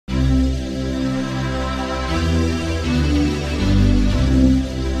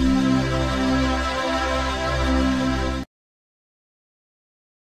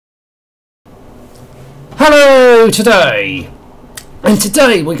Hello today, and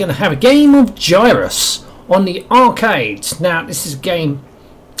today we're going to have a game of Gyruss on the arcades. Now this is a game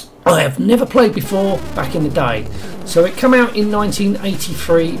I have never played before back in the day. So it came out in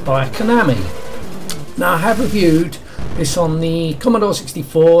 1983 by Konami. Now I have reviewed this on the Commodore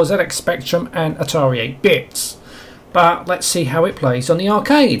 64, ZX Spectrum and Atari 8-bits. But let's see how it plays on the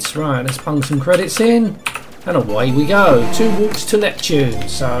arcades. Right, let's plug some credits in and away we go. 2 walks to Neptune.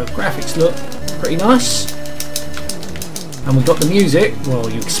 So graphics look pretty nice. And we've got the music. Well,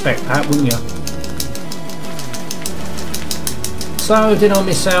 you expect that, wouldn't you? So, did I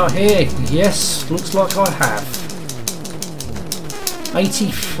miss out here? Yes, looks like I have.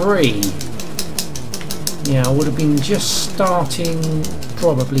 83. Yeah, I would have been just starting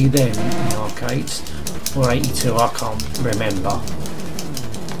probably then in the arcades. Or 82, I can't remember.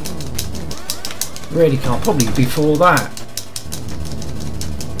 Really can't, probably before that.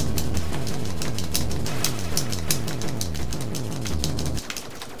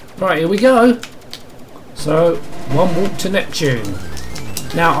 Right, here we go. So, 1 walk to Neptune.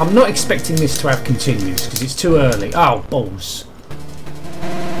 Now, I'm not expecting this to have continues because it's too early. Oh, balls.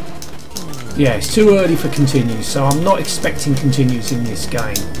 Yeah, it's too early for continues, so I'm not expecting continues in this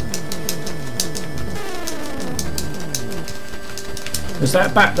game. Because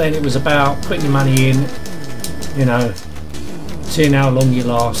that back then it was about putting your money in, you know, seeing how long you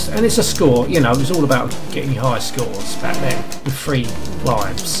last, and it's a score. You know, it was all about getting high scores back then with 3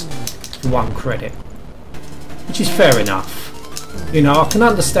 lives for 1 credit, which is fair enough. You know, I can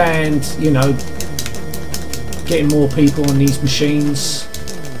understand, you know, getting more people on these machines,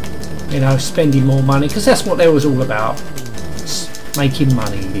 you know, spending more money, because that's what they was all about, making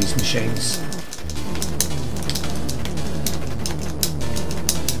money in these machines.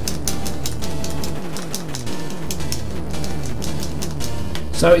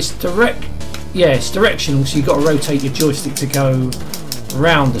 So it's it's directional, so you've got to rotate your joystick to go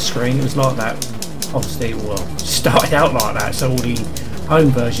around the screen. It was like that, obviously. Well, it started out like that, so all the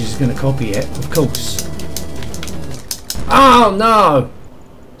home versions are going to copy it, of course. Oh no!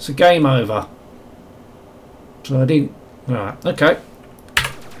 It's a game over. So I didn't. Right, okay.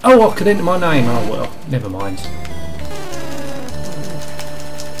 Oh, I could enter my name. Oh well, never mind.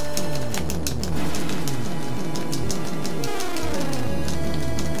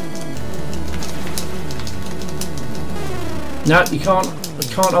 No, you can't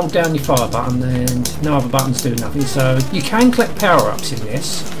hold down your fire button, and no other buttons do nothing. So you can collect power-ups in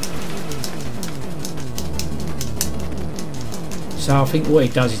this. So I think what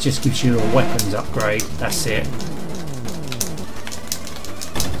it does is just gives you a weapons upgrade. That's it.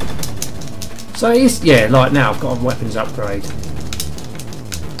 So it is, yeah, like now I've got a weapons upgrade.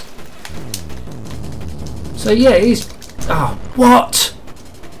 So yeah, it is. Oh, what?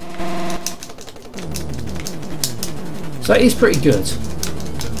 So it is pretty good.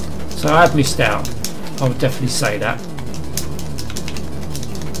 So I have missed out. I would definitely say that.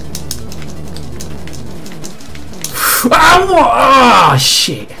 Ah, what? Ah,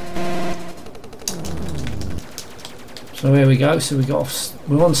 shit. So here we go. So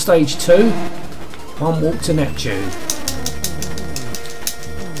we're on stage 2. 1 walk to Neptune.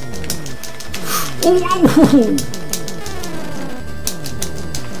 Oh, oh!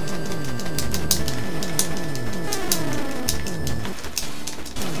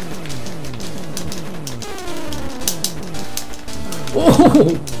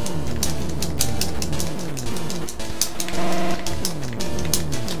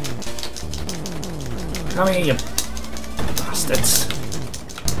 Come here, you bastards.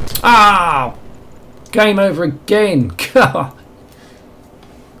 Ah! Game over again. God.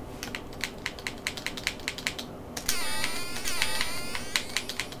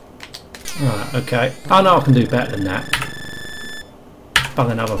 Right, okay. I know I can do better than that.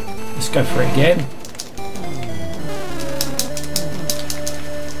 Bung another. Let's go for it again.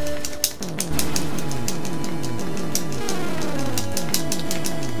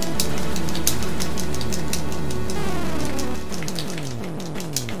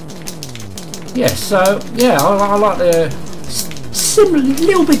 Yeah, so yeah, I like the similar,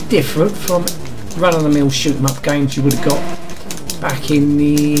 little bit different from run-of-the-mill shoot-'em-up games you would have got back in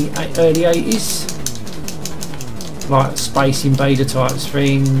the early 80s, like Space Invader types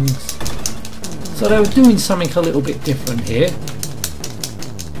things. So they were doing something a little bit different here.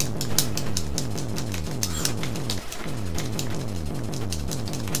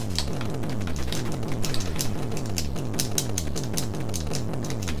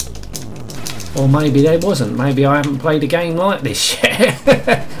 Or maybe there wasn't. Maybe I haven't played a game like this yet.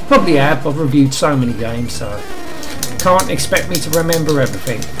 Probably have. I've reviewed so many games, so can't expect me to remember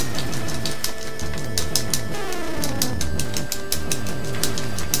everything.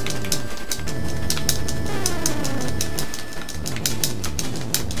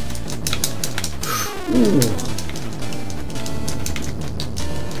 Ooh.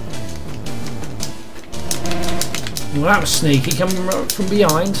 Well, that was sneaky, coming right from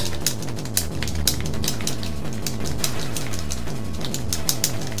behind.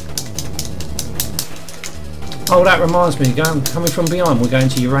 Oh, that reminds me, coming from behind, we're going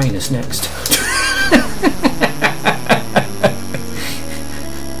to Uranus next.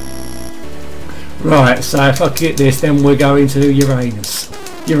 Right, so if I get this, then we're going to Uranus,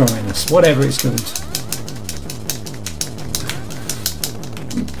 whatever it's called.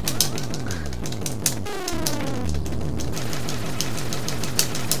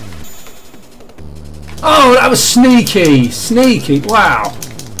 Oh, that was sneaky, wow.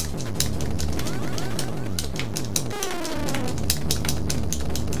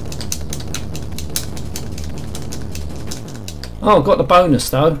 Oh, got the bonus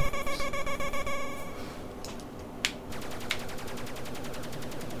though.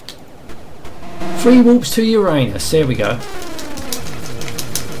 Three warps to Uranus. There we go.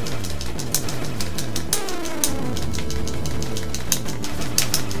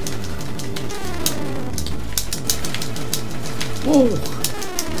 Whoa!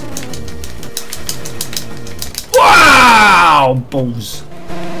 Wow! Balls.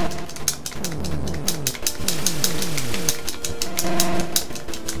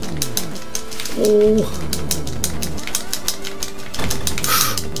 Oh.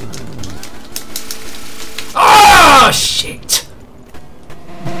 Ah, shit.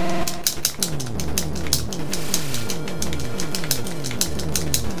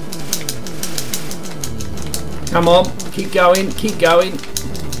 Come on, keep going, keep going.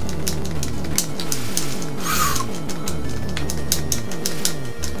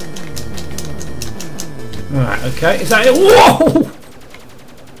 Alright, okay, is that it? Whoa!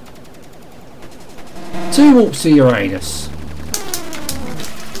 2 warps to Uranus.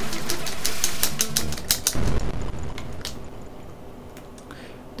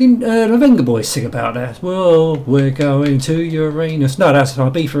 Didn't the Venga Boys sing about that? Well, we're going to Uranus. No, that's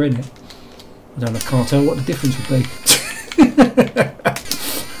Ibiza, isn't it? I don't know, can't tell what the difference would be.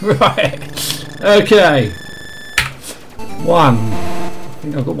 Right, okay. 1. I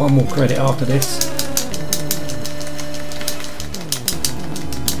think I've got 1 more credit after this.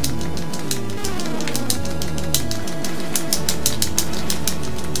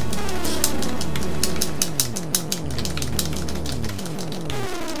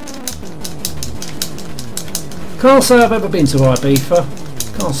 Can't say I've ever been to Ibiza.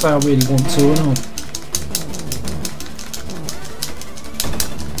 Can't say I really want to or not.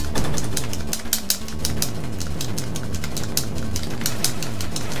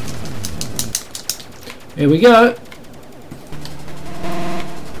 Here we go.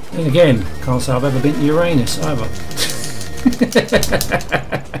 And again, can't say I've ever been to Uranus either.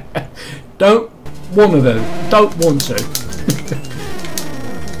 Don't want to though. Don't want to.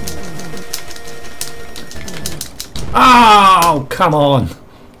 Oh, come on.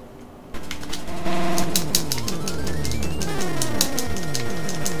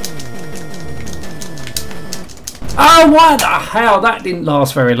 Oh, what the hell? That didn't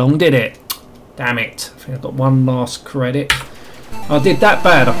last very long, did it? Damn it. I think I got 1 last credit. I did that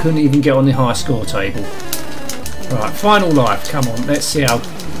bad, I couldn't even get on the high score table. Right, final life. Come on, let's see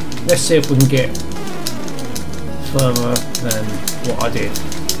if we can get further than what I did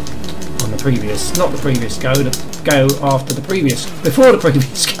on the previous, not the previous go, the go after the previous, before the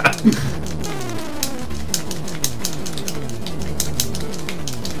previous go.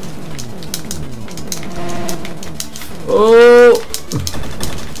 Oh!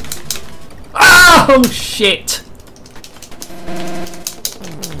 Oh shit!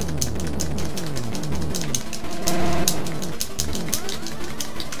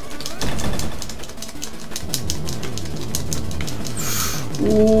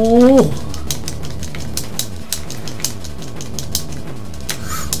 Oh!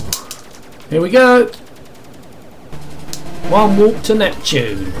 Here we go. 1 warp to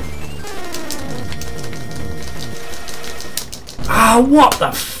Neptune. Ah, what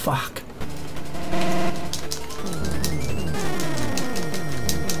the fuck?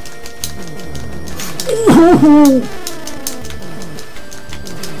 Ooh.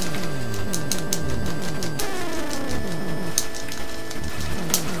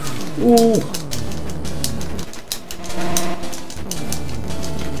 Ooh.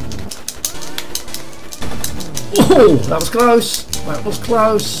 Oh, that was close. That was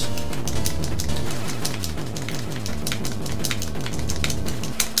close.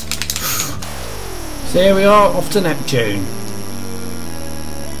 So here we are, off to Neptune.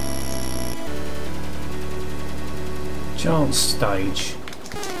 Chance stage.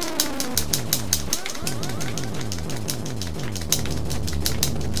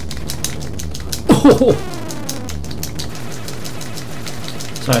 Oh.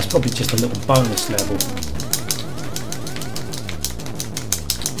 So it's probably just a little bonus level.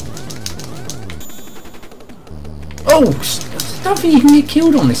 Oh, I don't think you can get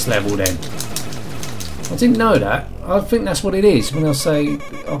killed on this level then. I didn't know that. I think that's what it is. When I say I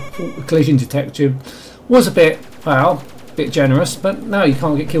thought the collision detector was a bit, well, a bit generous, but no, you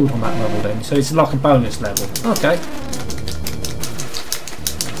can't get killed on that level then. So it's like a bonus level. Okay.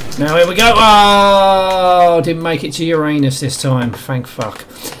 Now here we go. Oh, didn't make it to Uranus this time. Thank fuck.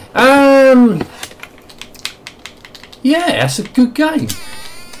 Yeah, that's a good game.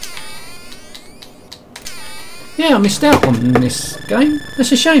 Yeah, I missed out on this game.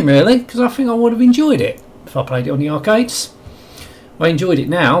 That's a shame, really, because I think I would have enjoyed it if I played it on the arcades. I enjoyed it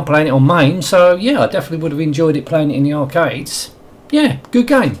now, playing it on main, so yeah, I definitely would have enjoyed it playing it in the arcades. Yeah, good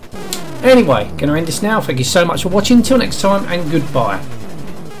game. Anyway, going to end this now. Thank you so much for watching. Until next time, and goodbye.